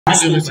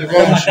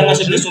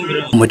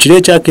mu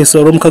kiro kya Kaseese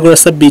olw'omukago lwa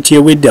ssabbiiti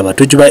ewedde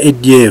abatuuze ba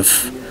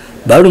ADF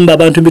balumba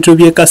abantu mu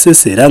bitundu by'e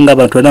Kaseese era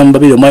ng'abantu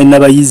 42 omwali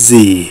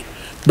n'abayizi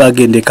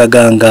bagenda e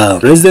Kaganga.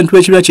 Pulezidenti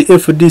w'ekibiina ki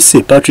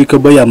FDC Patrick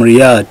Boyam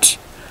Riyad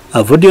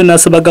avuddeyo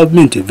n'asaba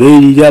gavumenti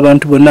eveeririra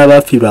abantu bonna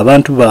abaafiirwa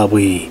abantu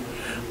baabwe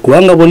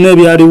kubanga bonna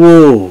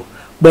ebyaliwo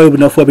bali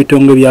bunafuwa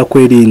bitongole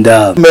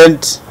byakwerinda.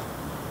 Government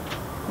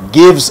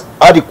gives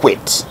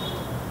adequate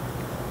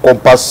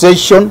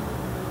compensation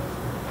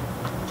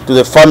to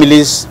the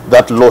families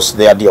that lost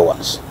their dear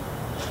ones.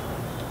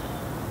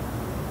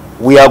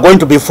 We are going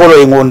to be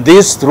following on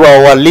this through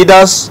our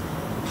leaders,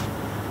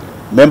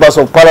 members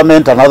of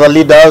parliament and other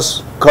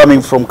leaders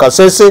coming from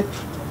Kaseese,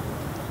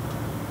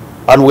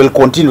 and will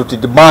continue to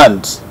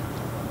demand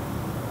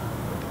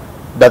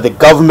that the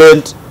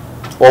government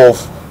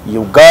of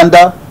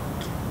Uganda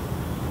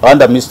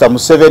under Mr.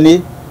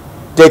 Museveni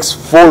takes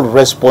full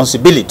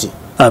responsibility.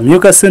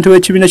 Amyuka ssente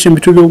w'ekibiina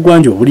ky'ebitundu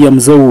by'obugwanjuba William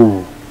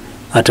Zowu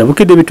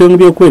atabukidde ebitongole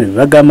by'okwerinda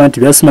bagamba nti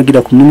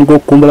byasimagira ku mulimu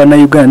gw'okukumba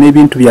bannayuganda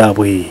n'ebintu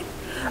byabwe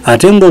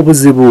ate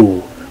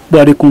ng'obuzibu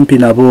bwali kumpi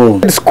nabo.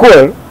 The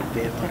school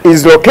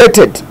is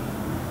located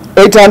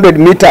 800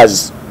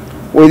 meters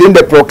within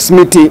the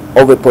proximity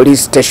of a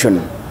police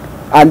station,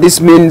 and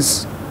this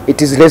means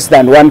it is less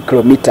than 1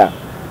 kilometer,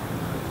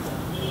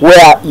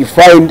 where you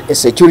find a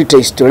security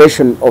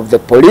installation of the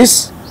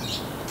police,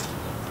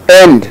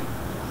 and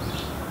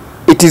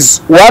it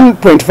is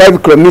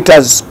 1.5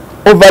 kilometers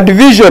of a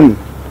division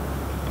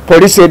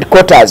police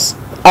headquarters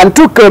and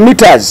 2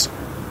 kilometers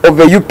of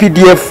a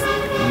UPDF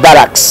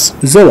barracks.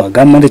 Zowa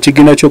agamba nti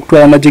ekibiina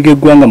ky'okutwala amagye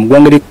g'eggwanga mu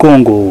ggwanga ly'e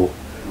Congo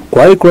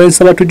kwali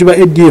kulwanyisa abatuuze ba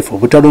ADF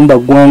obutalumba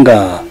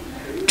ggwanga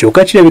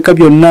kyokka kirabika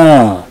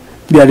byonna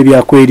byali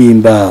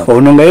byakwerimba.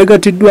 Ono nga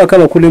yeegatiddwako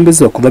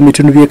abakulembeze okuva mu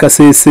bitundu by'e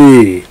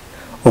Kaseese.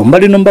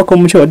 Omubali n'omubaka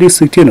omukya wa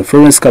disitulikiti eno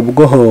Florence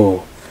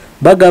Kabugoho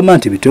bagamba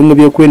nti ebitongole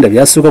by'okwerinda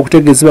byasooka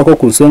kutegeezebwako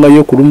ku nsonga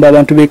y'okulumba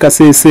abantu b'e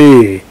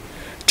Kaseese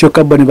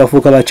kyokka bo ne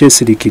bafuuka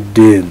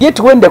bakyesirikidde. Yet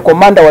when the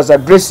commander was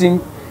addressing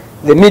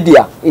the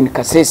media in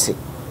Kaseese,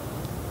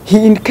 he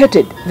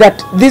indicated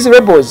that these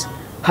rebels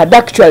had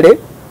actually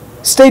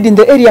stayed in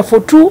the area for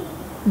 2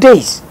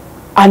 days.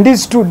 And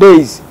these 2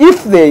 days,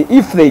 if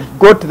they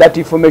got that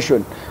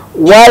information,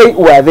 why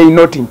were they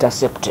not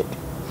intercepted?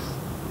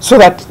 So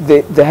that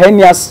the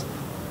heinous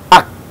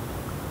act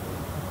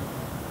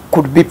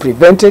could be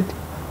prevented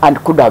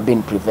and could have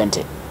been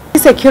prevented.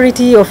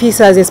 Security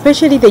officers,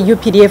 especially the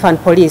UPDF and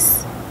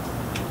police,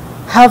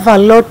 have a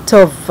lot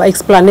of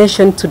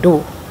explanation to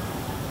do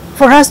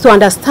for us to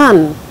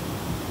understand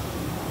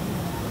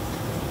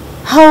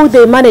how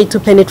they managed to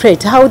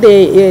penetrate, how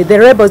the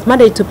rebels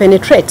managed to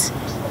penetrate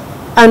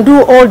and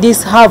do all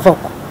this havoc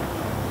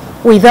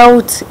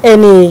without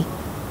any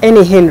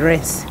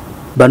hindrance.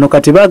 Bano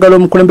kati baagala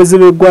omukulembeze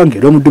w'eggwanga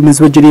era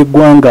omuduumizi w'eggye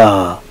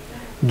ly'eggwanga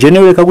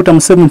General Kaguta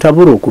Museveni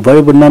Taburo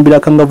okuvaayo bonnambira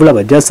kangavula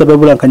bajjasa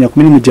babulankanya ku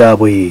mirimu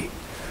gyabwe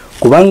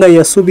kubanga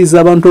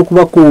yasuubiza abantu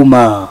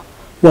okubakuuma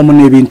wamu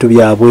n'ebintu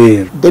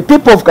byabwe. The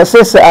people of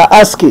Kaseese are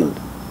asking,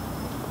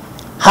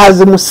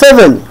 has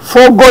Museveni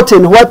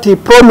forgotten what he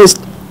promised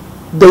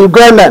the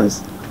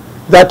Ugandans,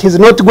 that he's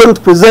not going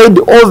to preside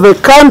over a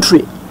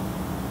country,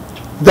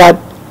 that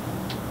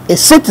a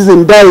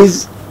citizen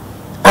dies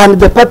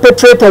and the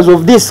perpetrators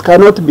of this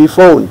cannot be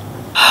found?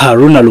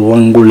 Haruna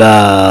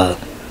Luwangula,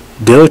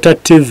 Delta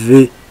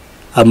TV,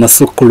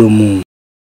 Amasukulumu.